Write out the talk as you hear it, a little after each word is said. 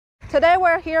Today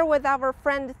we're here with our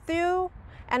friend Thu,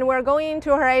 and we're going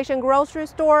to her Asian grocery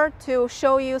store to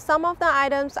show you some of the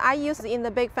items I use in the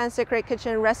Big Fan Secret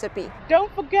Kitchen recipe. Don't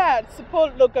forget,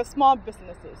 support local small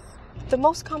businesses. The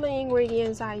most common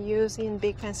ingredients I use in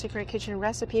Big Fan Secret Kitchen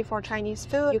recipe for Chinese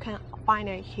food, you can find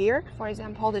it here. For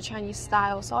example, the Chinese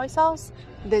style soy sauce.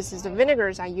 This is the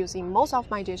vinegars I use in most of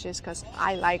my dishes because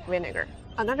I like vinegar.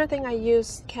 Another thing I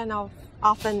use kind of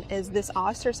often is this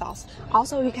oyster sauce.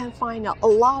 Also, you can find a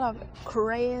lot of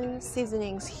Korean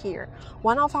seasonings here.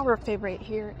 One of our favorite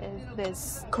here is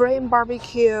this Korean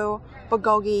barbecue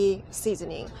bulgogi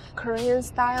seasoning, Korean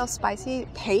style spicy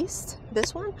paste.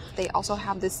 This one, they also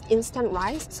have this instant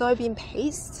rice soybean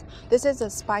paste. This is a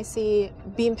spicy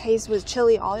bean paste with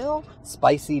chili oil.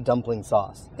 Spicy dumpling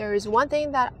sauce. There is one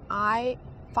thing that I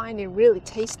find it really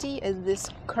tasty is this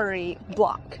curry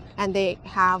block, and they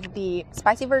have the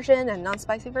spicy version and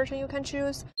non-spicy version you can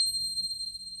choose.